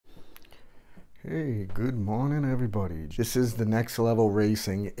Hey, good morning everybody. This is the Next Level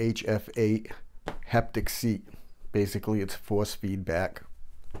Racing HF8 Heptic seat. Basically it's force feedback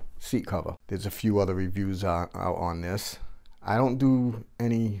seat cover. There's a few other reviews out on this. I don't do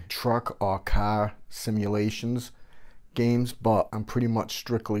any truck or car simulations games, but I'm pretty much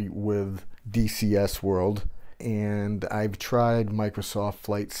strictly with DCS World. And I've tried Microsoft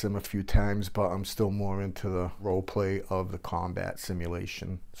Flight Sim a few times, but I'm still more into the role play of the combat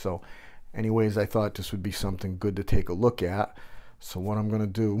simulation. So anyways, I thought this would be something good to take a look at. So what I'm going to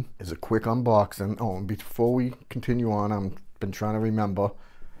do is a quick unboxing. Oh, and before we continue on, I've been trying to remember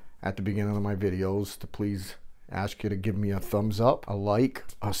at the beginning of my videos to please ask you to give me a thumbs up, a like,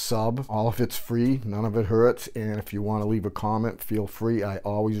 a sub. All of it's free, none of it hurts. And if you want to leave a comment, feel free. I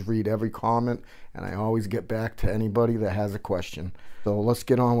always read every comment and I always get back to anybody that has a question. So let's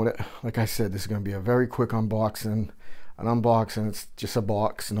get on with it. Like I said, this is going to be a very quick unboxing. An unboxing, it's just a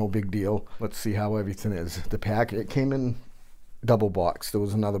box, no big deal. Let's see how everything is. The pack, it came in double box. There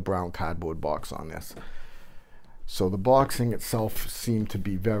was another brown cardboard box on this. So the boxing itself seemed to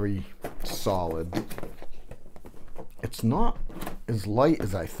be very solid. It's not as light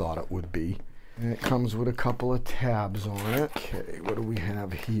as I thought it would be. And it comes with a couple of tabs on it. Okay, what do we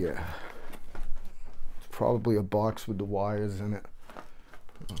have here? It's probably a box with the wires in it.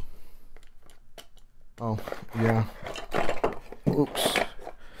 Oh, yeah. Oops.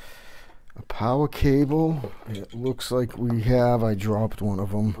 A power cable. It looks like we have, I dropped one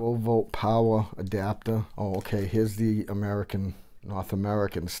of them. 12-volt power adapter. Oh, okay. Here's the North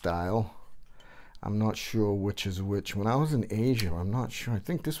American style. I'm not sure which is which. When I was in Asia, I'm not sure. I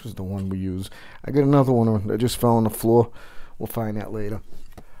think this was the one we used. I got another one that just fell on the floor. We'll find that later.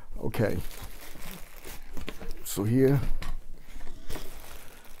 Okay. So here,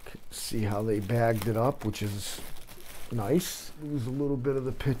 see how they bagged it up, which is nice. Lose a little bit of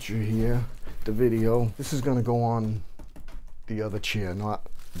the picture here, the video. This is going to go on the other chair, not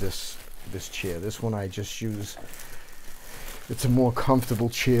this chair. This one I just use. It's a more comfortable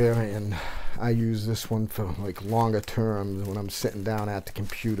chair, and I use this one for like longer terms when I'm sitting down at the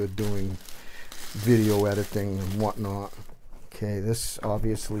computer doing video editing and whatnot. Okay, this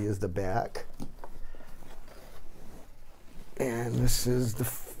obviously is the back, and this is the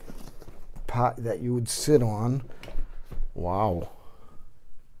part that you would sit on. Wow,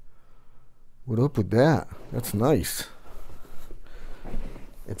 what up with that? That's nice.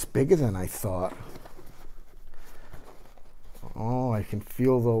 It's bigger than I thought. Oh, I can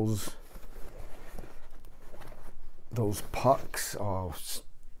feel those pucks. Oh,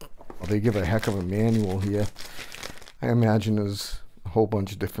 they give a heck of a manual here. I imagine there's a whole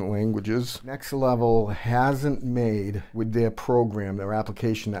bunch of different languages. Next Level hasn't made, with their program, their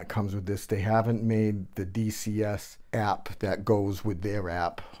application that comes with this, they haven't made the DCS app that goes with their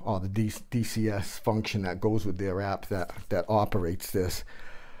app, or the DCS function that goes with their app that operates this.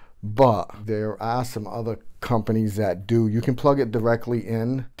 But there are some other companies that do. You can plug it directly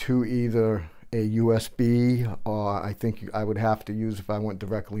in to either a USB, or I think I would have to use, if I went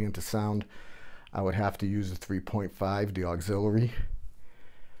directly into sound, I would have to use the 3.5, the auxiliary.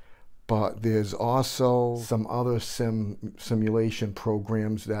 But there's also some other simulation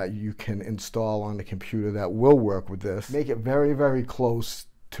programs that you can install on the computer that will work with this. Make it very, very close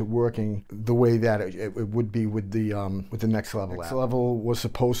to working the way that it would be with the Next Level app. Next Level was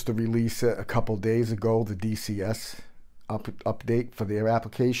supposed to release it a couple days ago, the DCS update for their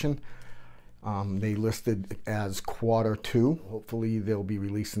application. They listed as Q2. Hopefully they'll be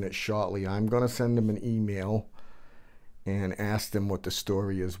releasing it shortly. I'm going to send them an email and ask them what the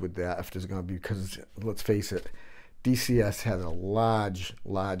story is with that, if there's going to be, because let's face it, DCS has a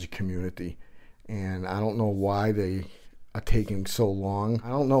large community, and I don't know why they are taking so long. I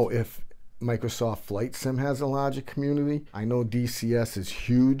don't know if Microsoft Flight Sim has a larger community. I know DCS is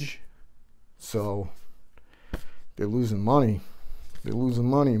huge, so they're losing money. They're losing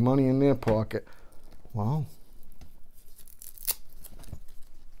money in their pocket. Wow.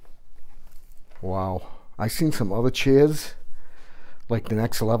 Wow. I've seen some other chairs, like the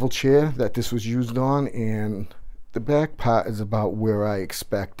Next Level chair that this was used on, and the back part is about where I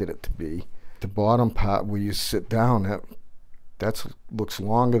expected it to be. The bottom part where you sit down, that looks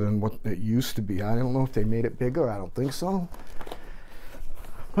longer than what it used to be. I don't know if they made it bigger. I don't think so.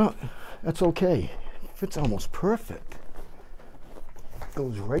 Well, that's okay. It fits almost perfect. It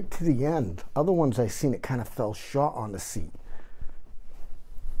goes right to the end. Other ones I've seen, it kind of fell short on the seat.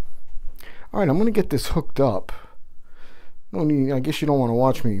 All right, I'm going to get this hooked up. I guess you don't want to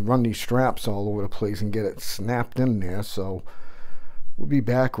watch me run these straps all over the place and get it snapped in there. So we'll be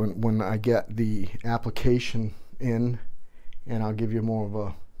back when I get the application in, and I'll give you more of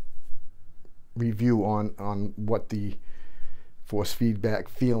a review on what the force feedback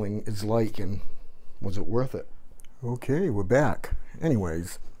feeling is like, and was it worth it? Okay, we're back.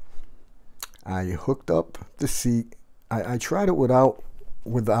 Anyways, I hooked up the seat. I tried it without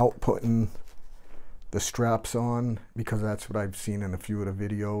putting the straps on, because that's what I've seen in a few of the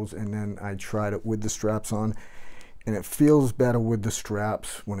videos, and then I tried it with the straps on, and it feels better with the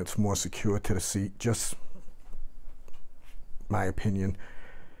straps when it's more secure to the seat. Just my opinion.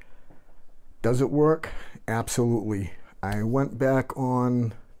 Does it work? Absolutely. I went back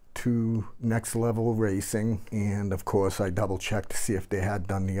on to Next Level Racing, and of course I double checked to see if they had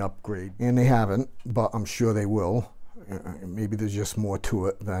done the upgrade, and they haven't, but I'm sure they will. Maybe there's just more to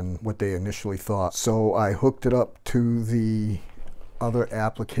it than what they initially thought. So I hooked it up to the other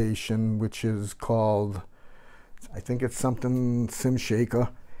application, which is called, I think it's something SimShaker,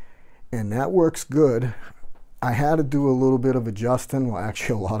 and that works good. I had to do a little bit of adjusting, well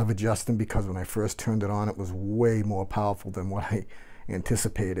actually a lot of adjusting, because when I first turned it on it was way more powerful than what I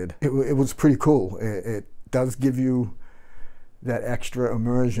anticipated. It was pretty cool. It does give you that extra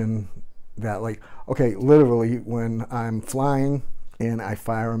immersion that, like, okay, literally when I'm flying and I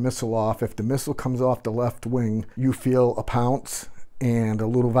fire a missile off, if the missile comes off the left wing, you feel a pounce and a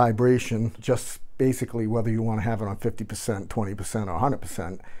little vibration. Just basically whether you want to have it on 50%, 20%, or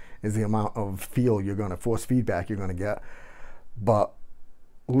 100% is the amount of feel you're going to, force feedback you're going to get. But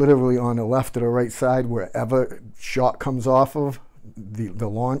literally on the left or the right side, wherever shot comes off of the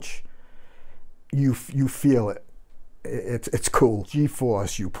launch, you feel it. It's cool.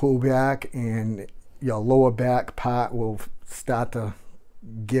 G-force, you pull back and your lower back part will start to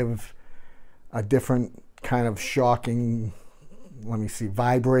give a different kind of shocking, let me see,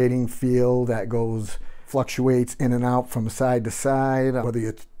 vibrating feel that fluctuates in and out from side to side, whether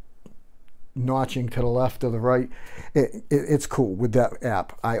you're notching to the left or the right. It's cool with that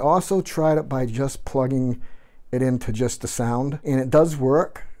app. I also tried it by just plugging it into just the sound, and it does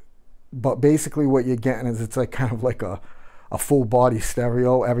work. But basically what you're getting is, it's like kind of like a full body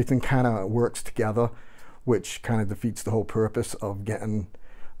stereo. Everything kind of works together, which kind of defeats the whole purpose of getting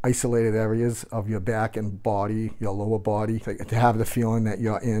isolated areas of your back and body, your lower body, to have the feeling that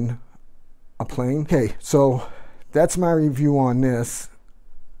you're in a plane. Okay, so that's my review on this.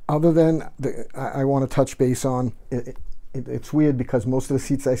 Other than, I want to touch base on, it's weird because most of the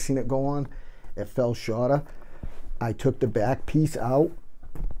seats I've seen it go on, it fell shorter. I took the back piece out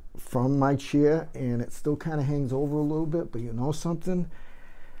from my chair and it still kind of hangs over a little bit, but you know something?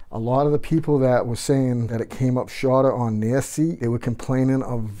 A lot of the people that were saying that it came up shorter on their seat, they were complaining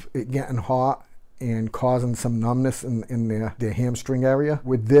of it getting hot and causing some numbness in their hamstring area.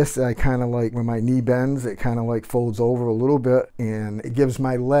 With this, I kind of like, when my knee bends, it kind of like folds over a little bit, and it gives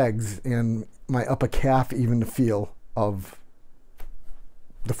my legs and my upper calf even the feel of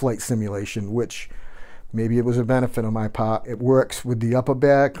the flight simulation, which maybe it was a benefit on my part. It works with the upper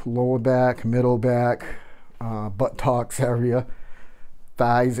back, lower back, middle back, buttocks area,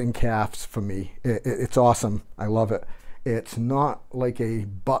 thighs and calves for me. It's awesome. I love it. It's not like a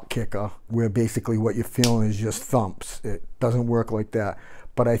butt kicker where basically what you're feeling is just thumps. It doesn't work like that.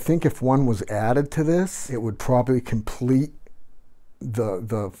 But I think if one was added to this, it would probably complete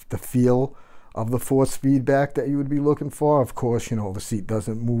the feel of the force feedback that you would be looking for. Of course, you know, the seat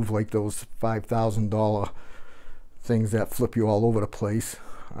doesn't move like those $5,000 things that flip you all over the place.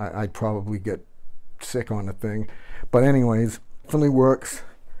 I'd probably get sick on the thing. But anyways, definitely works.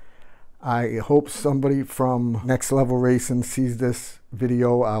 I hope somebody from Next Level Racing sees this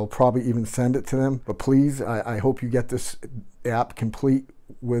video. I'll probably even send it to them. But please, I hope you get this app complete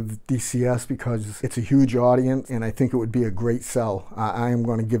with DCS, because it's a huge audience and I think it would be a great sell. I am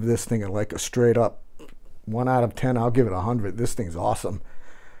going to give this thing like a straight up 1 out of 10. I'll give it 100. This thing's awesome.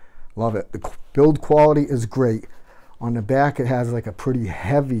 Love it. The build quality is great. On the back it has like a pretty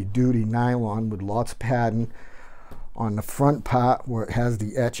heavy duty nylon with lots of padding. On the front part where it has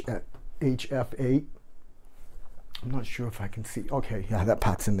the HF8, I'm not sure if I can see. Okay, yeah, that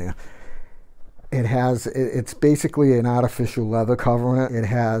part's in there. It's basically an artificial leather covering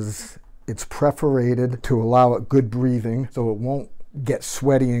it. It's perforated to allow it good breathing, so it won't get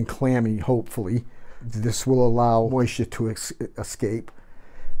sweaty and clammy, hopefully. This will allow moisture to escape.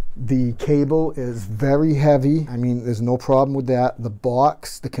 The cable is very heavy. I mean, there's no problem with that. The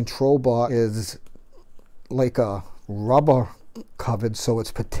box, the control box, is like a rubber covered, so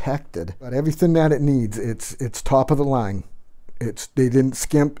it's protected. But everything that it needs, it's top of the line. They didn't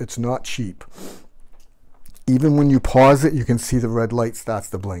skimp. It's not cheap. Even when you pause it, you can see the red light starts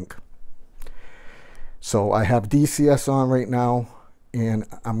to blink. So I have DCS on right now, and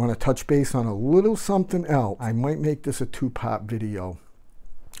I'm going to touch base on a little something else. I might make this a two-part video.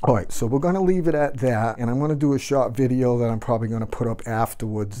 All right, so we're going to leave it at that, and I'm going to do a short video that I'm probably going to put up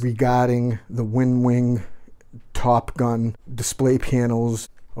afterwards regarding the WINWING Top Gun display panels.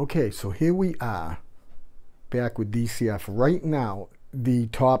 Okay, so here we are back with DCF. Right now, the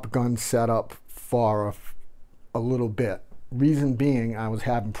Top Gun setup for a little bit. Reason being, I was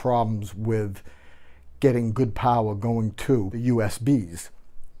having problems with getting good power going to the USBs.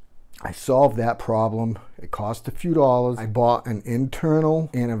 I solved that problem. It cost a few dollars. I bought an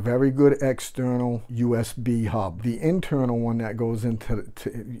internal and a very good external USB hub. The internal one that goes into,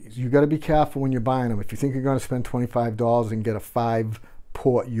 you got to be careful when you're buying them. If you think you're going to spend $25 and get a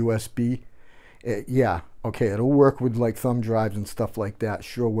 5-port USB, yeah, okay, it'll work with like thumb drives and stuff like that,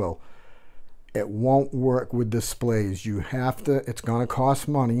 sure will. It won't work with displays. You have to, it's going to cost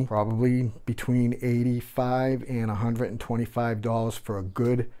money, probably between $85 and $125 for a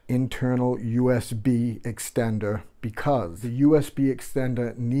good internal USB extender, because the USB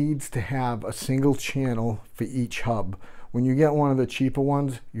extender needs to have a single channel for each hub. When you get one of the cheaper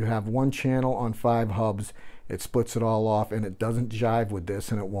ones, you have one channel on 5 hubs. It splits it all off, and it doesn't jive with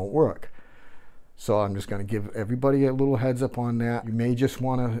this, and it won't work. So I'm just going to give everybody a little heads up on that. You may just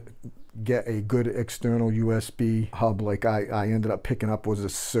want to get a good external USB hub. Like I ended up picking up was a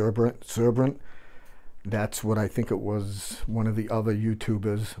Cerberant. That's what I think it was, one of the other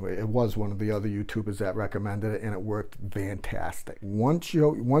YouTubers. It was one of the other YouTubers that recommended it, and it worked fantastic. Once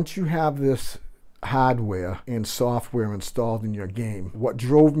you have this hardware and software installed in your game, what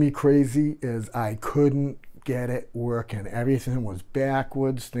drove me crazy is I couldn't get it working. Everything was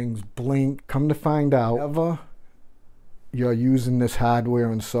backwards, things blinked. Come to find out, whenever you're using this hardware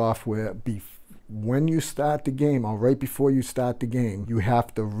and software, when you start the game or right before you start the game, you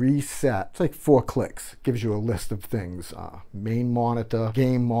have to reset. It's like 4 clicks. It gives you a list of things, main monitor,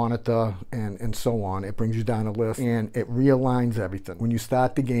 game monitor, and so on. It brings you down a list and it realigns everything. When you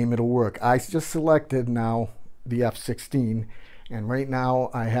start the game, it'll work. I just selected now the F16, and right now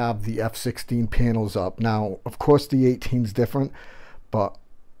I have the F16 panels up. Now, of course, the 18 is different, but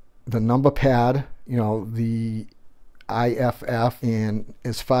the number pad, you know, the IFF, and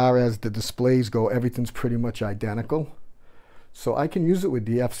as far as the displays go, everything's pretty much identical. So I can use it with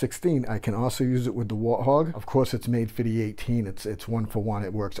the F16. I can also use it with the Warthog. Of course, it's made for the 18. It's one for one.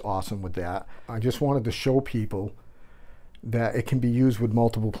 It works awesome with that. I just wanted to show people that it can be used with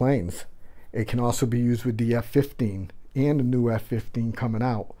multiple planes. It can also be used with the F15 and the new F15 coming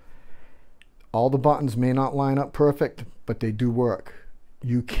out. All the buttons may not line up perfect, but they do work.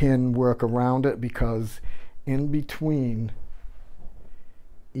 You can work around it, because in between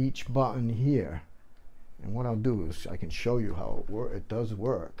each button here, and what I'll do is I can show you how it does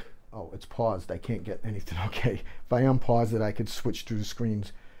work. Oh, it's paused. I can't get anything. Okay, if I unpause it, I could switch through the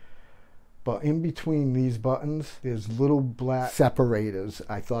screens. But in between these buttons, there's little black separators.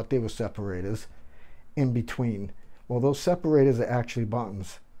 I thought they were separators in between. Well, those separators are actually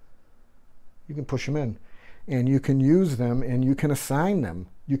buttons. You can push them in, and you can use them, and you can assign them.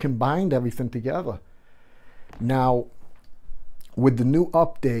 You can bind everything together. Now, with the new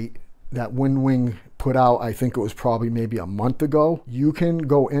update that WINWING put out, I think it was probably maybe a month ago, you can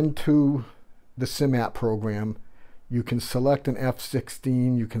go into the SimApp program. You can select an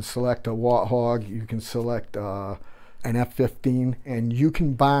F16, you can select a Warthog, you can select an F15, and you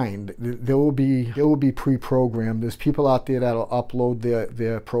can bind. There will be pre-programmed. There's people out there that'll upload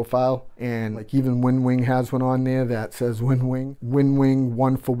their profile, and like even WINWING has one on there that says WINWING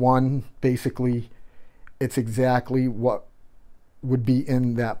 1-for-1. Basically, it's exactly what would be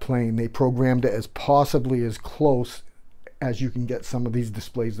in that plane. They programmed it as possibly as close as you can get some of these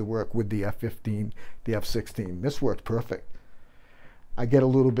displays to work with the F15, the F16. This worked perfect. I get a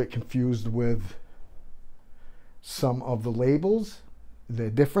little bit confused with some of the labels. They're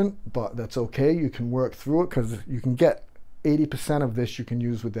different, but that's okay. You can work through it, because you can get 80% of this you can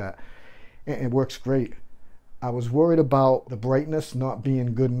use with that. And it works great. I was worried about the brightness not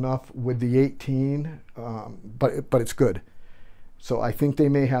being good enough with the 18, but it's good. So I think they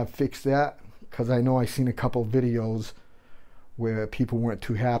may have fixed that, because I know I've seen a couple videos where people weren't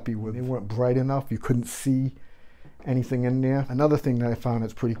too happy with it. They weren't bright enough. You couldn't see anything in there. Another thing that I found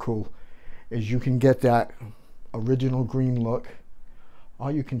that's pretty cool is you can get that original green look,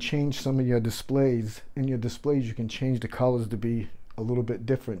 or you can change some of your displays. In your displays, you can change the colors to be a little bit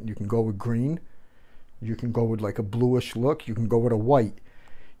different. You can go with green. You can go with like a bluish look. You can go with a white.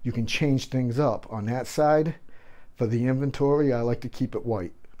 You can change things up. On that side, for the inventory, I like to keep it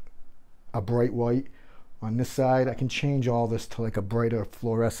white, a bright white. On this side, I can change all this to like a brighter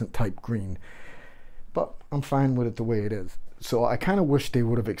fluorescent type green. But I'm fine with it the way it is. So I kind of wish they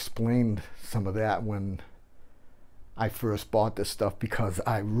would have explained some of that when I first bought this stuff, because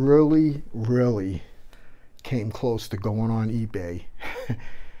I really came close to going on eBay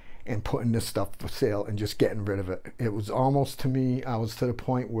and putting this stuff for sale and just getting rid of it. It was almost, to me, I was to the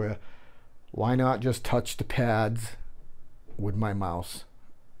point where, why not just touch the pads with my mouse?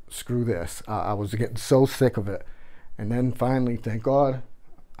 Screw this. I was getting so sick of it. And then finally, thank God,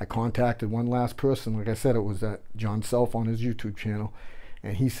 I contacted one last person. Like I said, it was that John Self on his YouTube channel.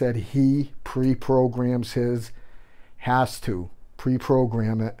 And he said he pre-programs his, has to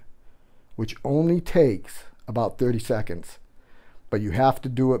pre-program it, which only takes about 30 seconds. But you have to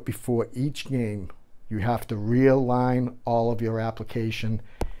do it before each game. You have to realign all of your application.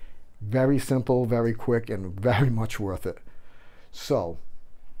 Very simple, very quick, and very much worth it. So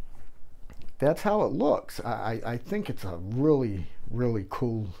that's how it looks. I think it's a really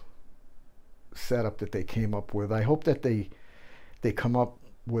cool setup that they came up with. I hope that they come up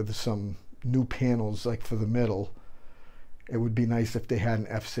with some new panels, like for the middle. It would be nice if they had an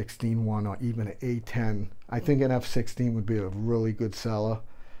F16 one, or even an A10. I think an F16 would be a really good seller.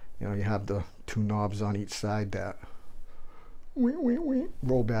 You know, you have the two knobs on each side that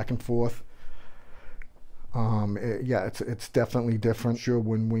roll back and forth. Yeah, it's definitely different. Sure,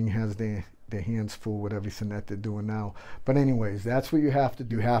 WINWING has their hands full with everything that they're doing now. But anyways, that's what you have to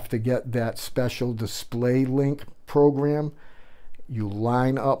do. You have to get that special display link program. You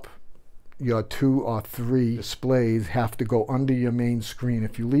line up your 2 or 3 displays, have to go under your main screen.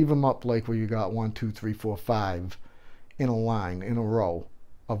 If you leave them up like where you got 1, 2, 3, 4, 5 in a line, in a row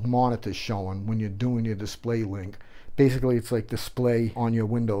of monitors showing when you're doing your display link, basically it's like display on your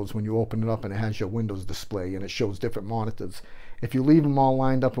Windows when you open it up and it has your Windows display and it shows different monitors. If you leave them all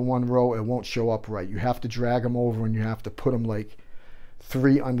lined up in one row, it won't show up right. You have to drag them over, and you have to put them like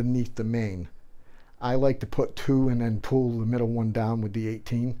 3 underneath the main. I like to put 2 and then pull the middle one down with the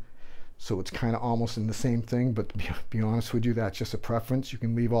 18. So it's kind of almost in the same thing, but to be honest with you, that's just a preference. You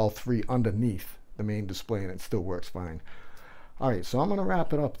can leave all 3 underneath the main display and it still works fine. Alright, so I'm going to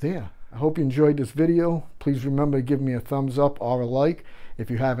wrap it up there. I hope you enjoyed this video. Please remember to give me a thumbs up or a like. If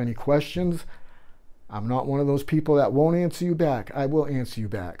you have any questions, I'm not one of those people that won't answer you back. I will answer you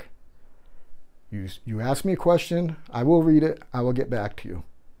back. You ask me a question, I will read it, I will get back to you.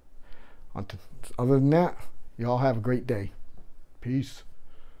 Other than that, y'all have a great day. Peace.